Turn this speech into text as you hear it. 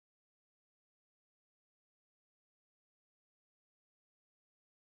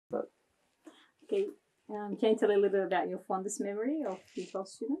Okay. Can you tell a little bit about your fondest memory of your 12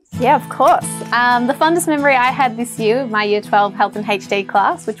 students? Yeah, of course. The fondest memory I had this year, my Year 12 Health and HD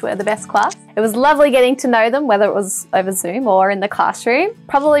class, which were the best class. It was lovely getting to know them, whether it was over Zoom or in the classroom.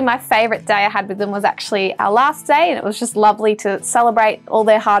 Probably my favourite day I had with them was actually our last day, and it was just lovely to celebrate all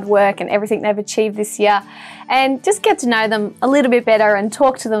their hard work and everything they've achieved this year, and just get to know them a little bit better and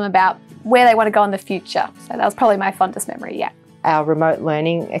talk to them about where they want to go in the future. So that was probably my fondest memory, yeah. Our remote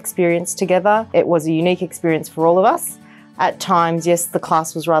learning experience together. It was a unique experience for all of us. At times, yes, the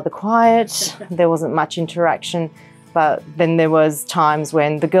class was rather quiet, there wasn't much interaction, but then there was times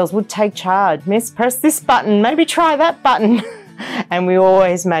when the girls would take charge. Miss, press this button, maybe try that button. And we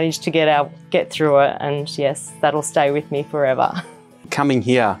always managed to get through it, and yes, that'll stay with me forever. Coming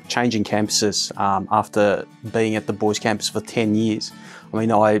here, changing campuses after being at the boys' campus for 10 years, I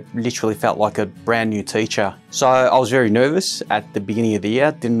mean, I literally felt like a brand new teacher. So I was very nervous at the beginning of the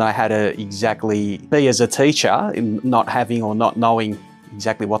year, didn't know how to exactly be as a teacher, in not having or not knowing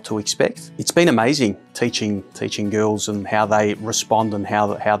exactly what to expect. It's been amazing teaching girls and how they respond and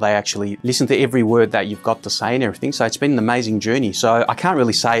how they actually listen to every word that you've got to say and everything. So it's been an amazing journey. So I can't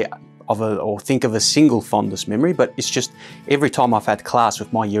really say or think of a single fondest memory, but it's just every time I've had class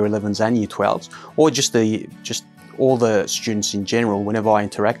with my Year 11s and Year 12s, or just all the students in general, whenever I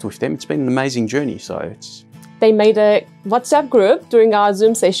interact with them, it's been an amazing journey. So it's... They made a WhatsApp group during our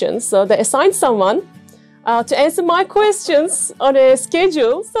Zoom sessions, so they assigned someone to answer my questions on a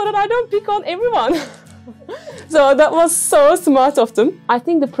schedule so that I don't pick on everyone. So that was so smart of them. I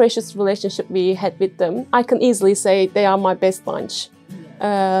think the precious relationship we had with them, I can easily say they are my best bunch.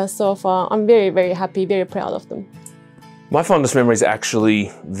 So far, I'm very, very happy, very proud of them. My fondest memory is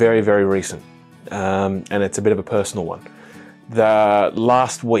actually very, very recent, and it's a bit of a personal one. The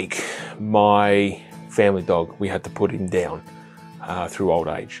last week, my family dog, we had to put him down through old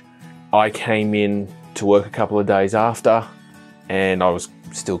age. I came in to work a couple of days after, and I was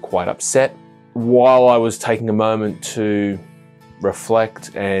still quite upset. While I was taking a moment to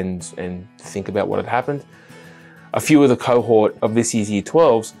reflect and think about what had happened, a few of the cohort of this year's Year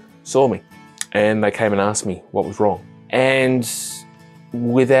 12s saw me, and they came and asked me what was wrong. And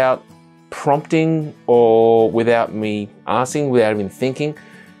without prompting or without me asking, without even thinking,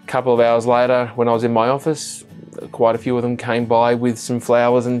 a couple of hours later when I was in my office, quite a few of them came by with some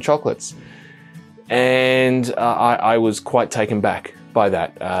flowers and chocolates. And I was quite taken back by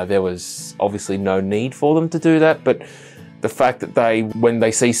that. There was obviously no need for them to do that, but the fact that when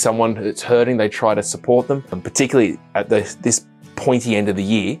they see someone that's hurting, they try to support them, and particularly at this pointy end of the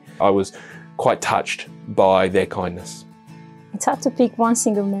year, I was quite touched by their kindness. It's hard to pick one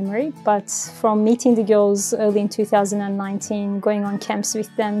single memory, but from meeting the girls early in 2019, going on camps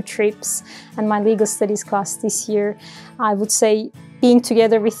with them, trips, and my legal studies class this year, I would say being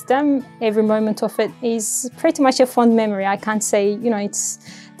together with them, every moment of it is pretty much a fond memory. I can't say, it's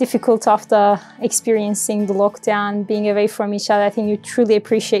difficult after experiencing the lockdown, being away from each other. I think you truly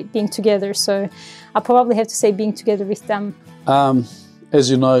appreciate being together. So I probably have to say being together with them.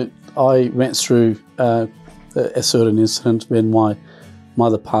 As you know, I went through a certain incident when my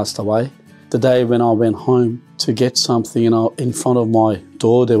mother passed away. The day when I went home to get something, in front of my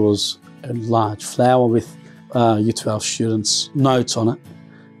door there was a large flower with Year 12 students' notes on it,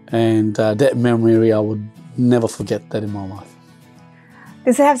 and that memory, I would never forget that in my life.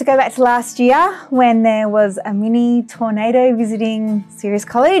 Does it have to go back to last year when there was a mini tornado visiting Sirius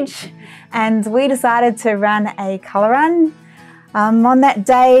College, and we decided to run a colour run. On that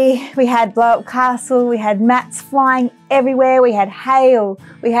day we had blow up castle, we had mats flying everywhere, we had hail,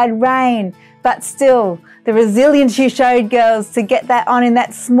 we had rain, but still the resilience you showed, girls, to get that on in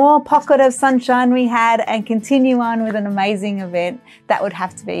that small pocket of sunshine we had and continue on with an amazing event, that would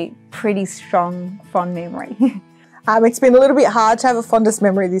have to be pretty strong, fond memory. It's been a little bit hard to have a fondest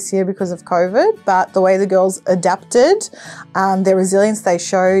memory this year because of COVID, but the way the girls adapted, their resilience they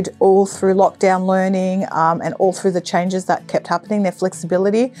showed all through lockdown learning and all through the changes that kept happening, their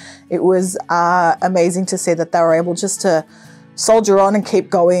flexibility, it was amazing to see that they were able just to soldier on and keep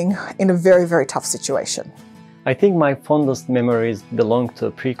going in a very, very tough situation. I think my fondest memories belong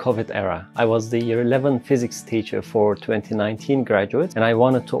to pre-COVID era. I was the Year 11 physics teacher for 2019 graduates, and I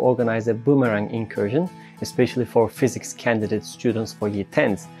wanted to organize a boomerang incursion, especially for physics candidate students for Year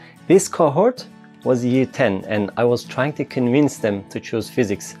 10s. This cohort was Year 10, and I was trying to convince them to choose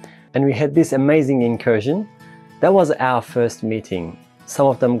physics. And we had this amazing incursion. That was our first meeting. Some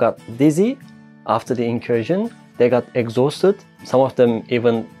of them got dizzy after the incursion. They got exhausted. Some of them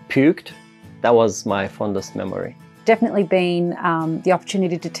even puked. That was my fondest memory. definitely been the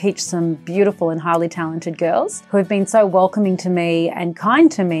opportunity to teach some beautiful and highly talented girls who have been so welcoming to me and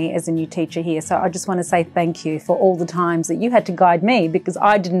kind to me as a new teacher here. So I just want to say thank you for all the times that you had to guide me because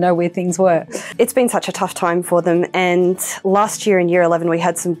I didn't know where things were. It's been such a tough time for them, and last year in Year 11 we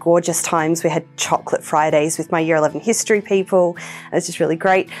had some gorgeous times. We had chocolate Fridays with my Year 11 history people. It was just really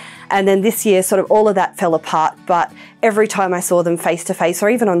great. And then this year sort of all of that fell apart, but every time I saw them face to face or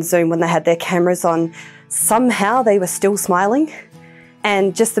even on Zoom when they had their cameras on, somehow they were still smiling.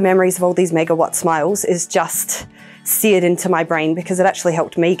 And just the memories of all these megawatt smiles is just seared into my brain because it actually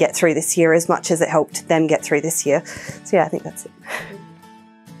helped me get through this year as much as it helped them get through this year. So yeah, I think that's it.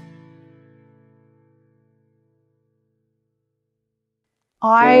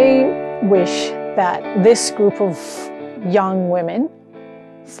 I wish that this group of young women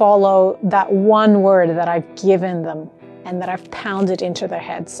follow that one word that I've given them and that I've pounded into their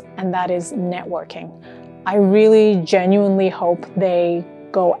heads, and that is networking. I really genuinely hope they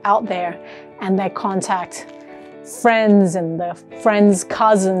go out there and they contact friends and the friend's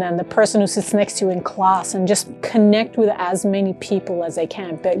cousin and the person who sits next to you in class and just connect with as many people as they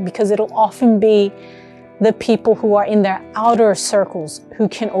can, because it'll often be the people who are in their outer circles who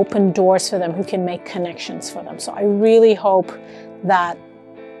can open doors for them, who can make connections for them. So I really hope that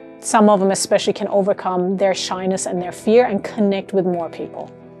some of them especially can overcome their shyness and their fear and connect with more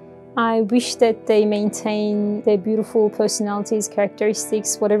people. I wish that they maintain their beautiful personalities,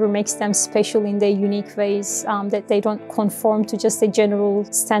 characteristics, whatever makes them special in their unique ways, that they don't conform to just a general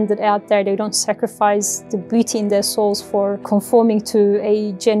standard out there. They don't sacrifice the beauty in their souls for conforming to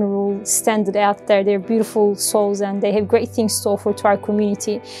a general standard out there. They're beautiful souls and they have great things to offer to our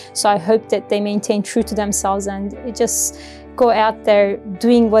community. So I hope that they maintain true to themselves and just go out there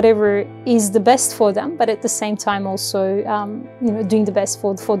doing whatever is the best for them, but at the same time also doing the best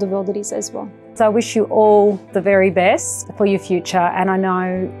for the world it is as well. So I wish you all the very best for your future, and I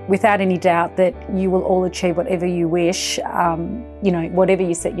know without any doubt that you will all achieve whatever you wish, whatever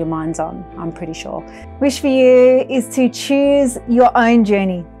you set your minds on, I'm pretty sure. Wish for you is to choose your own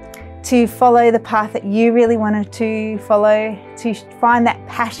journey, to follow the path that you really wanted to follow, to find that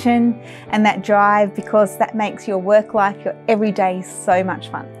passion and that drive, because that makes your work life, your everyday so much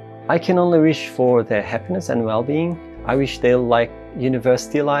fun. I can only wish for their happiness and well-being. I wish they'll like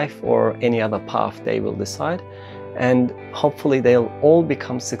university life or any other path they will decide, and hopefully they'll all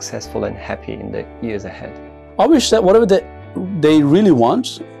become successful and happy in the years ahead. I wish that whatever they really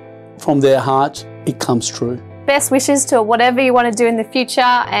want from their heart, it comes true. Best wishes to whatever you want to do in the future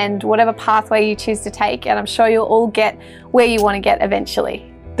and whatever pathway you choose to take, and I'm sure you'll all get where you want to get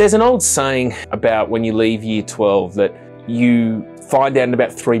eventually. There's an old saying about when you leave year 12 that you find out in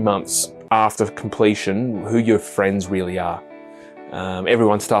about 3 months after completion who your friends really are.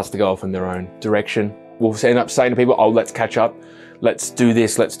 Everyone starts to go off in their own direction. We'll end up saying to people, oh, let's catch up, let's do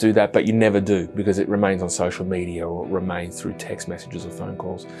this, let's do that, but you never do because it remains on social media or it remains through text messages or phone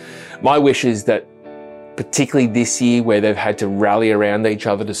calls. My wish is that particularly this year where they've had to rally around each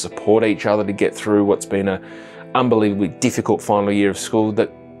other, to support each other, to get through what's been an unbelievably difficult final year of school,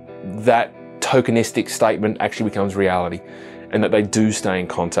 that tokenistic statement actually becomes reality and that they do stay in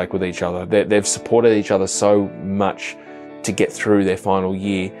contact with each other. They've supported each other so much to get through their final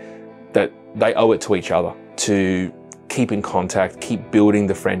year that they owe it to each other to keep in contact, keep building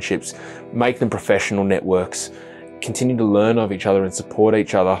the friendships, make them professional networks, continue to learn of each other and support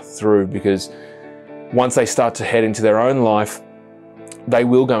each other through, because once they start to head into their own life, they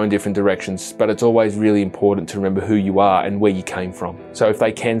will go in different directions, but it's always really important to remember who you are and where you came from. So if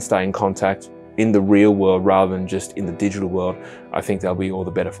they can stay in contact in the real world rather than just in the digital world, I think they'll be all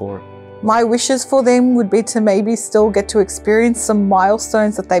the better for it. My wishes for them would be to maybe still get to experience some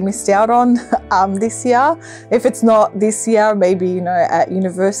milestones that they missed out on this year. If it's not this year, maybe, at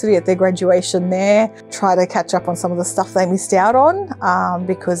university, at their graduation there, try to catch up on some of the stuff they missed out on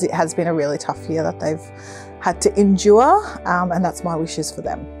because it has been a really tough year that they've had to endure, and that's my wishes for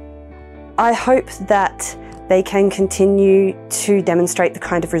them. I hope that they can continue to demonstrate the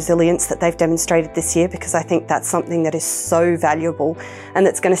kind of resilience that they've demonstrated this year, because I think that's something that is so valuable and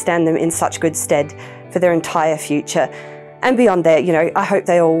that's going to stand them in such good stead for their entire future. And beyond that, I hope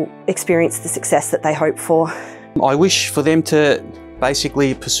they all experience the success that they hope for. I wish for them to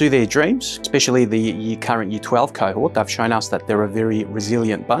basically pursue their dreams, especially the current Year 12 cohort. They've shown us that they're a very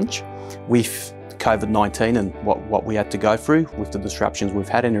resilient bunch with COVID-19 and what we had to go through with the disruptions we've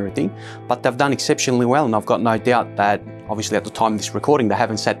had and everything, but they've done exceptionally well, and I've got no doubt that, obviously at the time of this recording they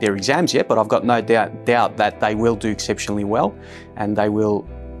haven't sat their exams yet, but I've got no doubt that they will do exceptionally well and they will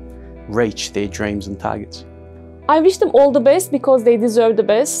reach their dreams and targets. I wish them all the best because they deserve the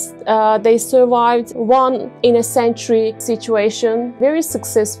best. They survived one in a century situation very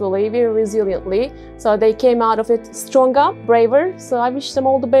successfully, very resiliently. So they came out of it stronger, braver. So I wish them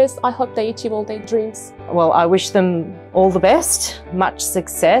all the best. I hope they achieve all their dreams. Well, I wish them all the best, much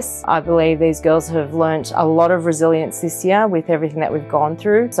success. I believe these girls have learnt a lot of resilience this year with everything that we've gone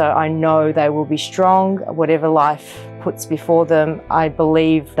through. So I know they will be strong, whatever life puts before them. I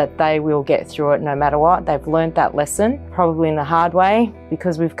believe that they will get through it no matter what. They've learnt that lesson, probably in the hard way,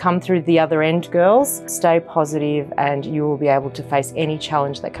 because we've come through the other end, girls. Stay positive and you will be able to face any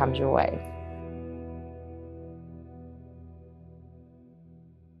challenge that comes your way.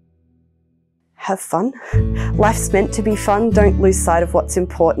 Have fun. Life's meant to be fun. Don't lose sight of what's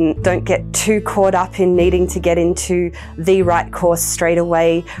important. Don't get too caught up in needing to get into the right course straight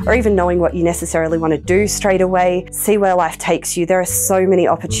away, or even knowing what you necessarily want to do straight away. See where life takes you. There are so many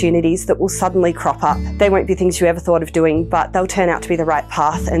opportunities that will suddenly crop up. They won't be things you ever thought of doing, but they'll turn out to be the right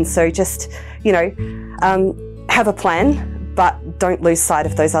path. And so just, have a plan, but don't lose sight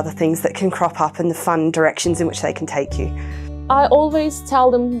of those other things that can crop up and the fun directions in which they can take you. I always tell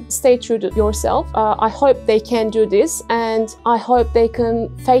them, stay true to yourself. I hope they can do this, and I hope they can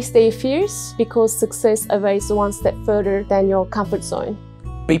face their fears, because success awaits one step further than your comfort zone.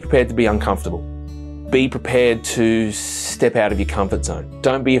 Be prepared to be uncomfortable. Be prepared to step out of your comfort zone.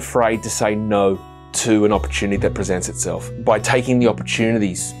 Don't be afraid to say no to an opportunity that presents itself. By taking the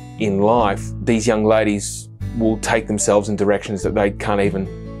opportunities in life, these young ladies will take themselves in directions that they can't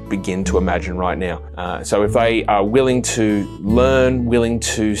even begin to imagine right now. So if they are willing to learn, willing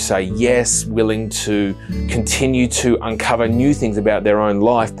to say yes, willing to continue to uncover new things about their own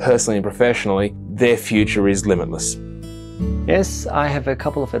life, personally and professionally, their future is limitless. Yes, I have a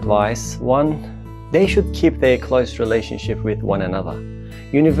couple of advice. One, they should keep their close relationship with one another.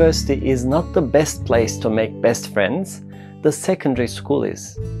 University is not the best place to make best friends. The secondary school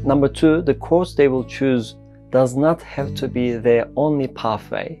is. Number two, the course they will choose does not have to be their only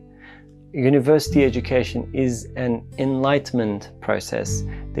pathway. University education is an enlightenment process.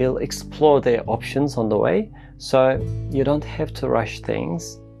 They'll explore their options on the way, so you don't have to rush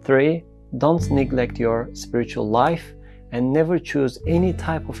things. 3, don't neglect your spiritual life and never choose any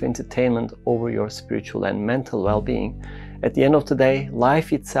type of entertainment over your spiritual and mental well-being. At the end of the day,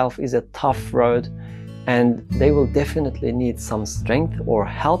 life itself is a tough road, and they will definitely need some strength or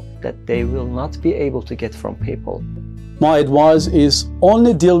help that they will not be able to get from people. My advice is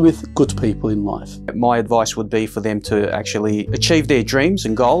only deal with good people in life. My advice would be for them to actually achieve their dreams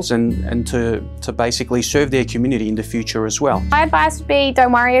and goals and to basically serve their community in the future as well. My advice would be,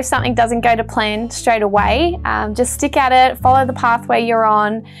 don't worry if something doesn't go to plan straight away. Just stick at it, follow the pathway you're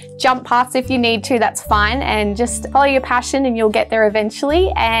on, jump paths if you need to, that's fine, and just follow your passion and you'll get there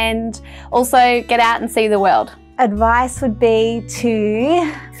eventually, and also get out and see the world. Advice would be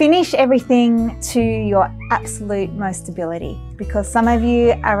to finish everything to your absolute most ability, because some of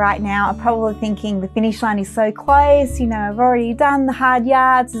you are right now are probably thinking the finish line is so close, I've already done the hard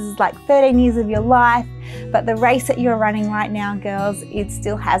yards, this is like 13 years of your life, but the race that you're running right now, girls, it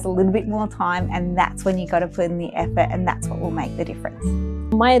still has a little bit more time, and that's when you got to put in the effort, and that's what will make the difference.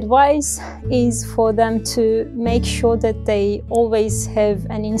 My advice is for them to make sure that they always have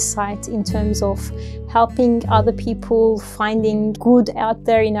an insight in terms of helping other people, finding good out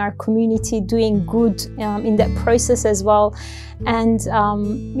there in our community, doing good in that process as well, and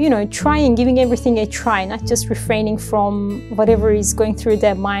giving everything a try, not just refraining from whatever is going through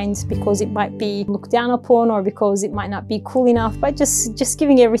their minds because it might be looked down upon or because it might not be cool enough, but just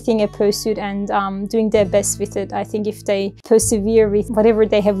giving everything a pursuit and doing their best with it. I think if they persevere with whatever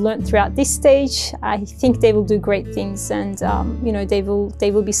they have learned throughout this stage, I think they will do great things, and they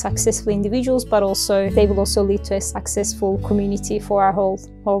will be successful individuals, but also they will also lead to a successful community for our whole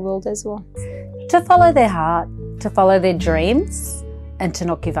world as well. To follow their heart, to follow their dreams, and to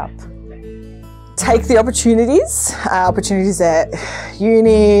not give up. Take the opportunities at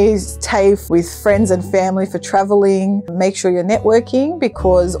uni, TAFE, with friends and family for travelling. Make sure you're networking,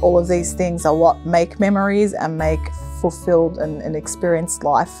 because all of these things are what make memories and make fulfilled and experienced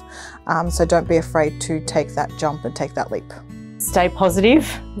life. So don't be afraid to take that jump and take that leap. Stay positive.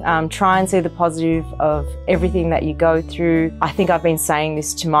 Try and see the positive of everything that you go through. I think I've been saying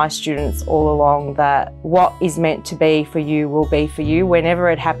this to my students all along, that what is meant to be for you will be for you. Whenever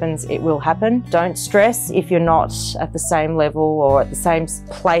it happens, it will happen. Don't stress if you're not at the same level or at the same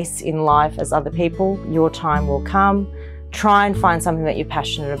place in life as other people. Your time will come. Try and find something that you're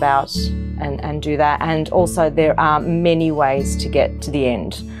passionate about and do that. And also, there are many ways to get to the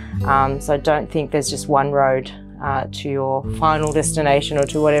end. So don't think there's just one road. to your final destination or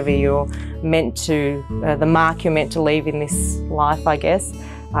to whatever you're meant to, the mark you're meant to leave in this life, I guess.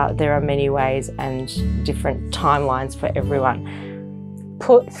 There are many ways and different timelines for everyone.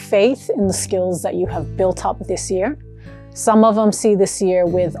 Put faith in the skills that you have built up this year. Some of them see this year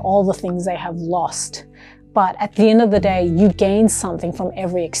with all the things they have lost. But at the end of the day, you gain something from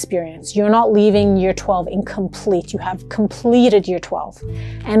every experience. You're not leaving year 12 incomplete. You have completed year 12.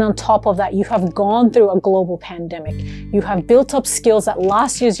 And on top of that, you have gone through a global pandemic. You have built up skills that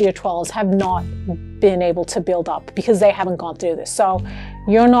last year's year 12s have not been able to build up because they haven't gone through this. So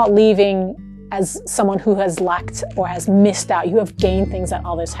you're not leaving as someone who has lacked or has missed out. You have gained things that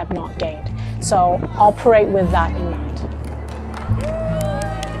others have not gained. So operate with that in mind.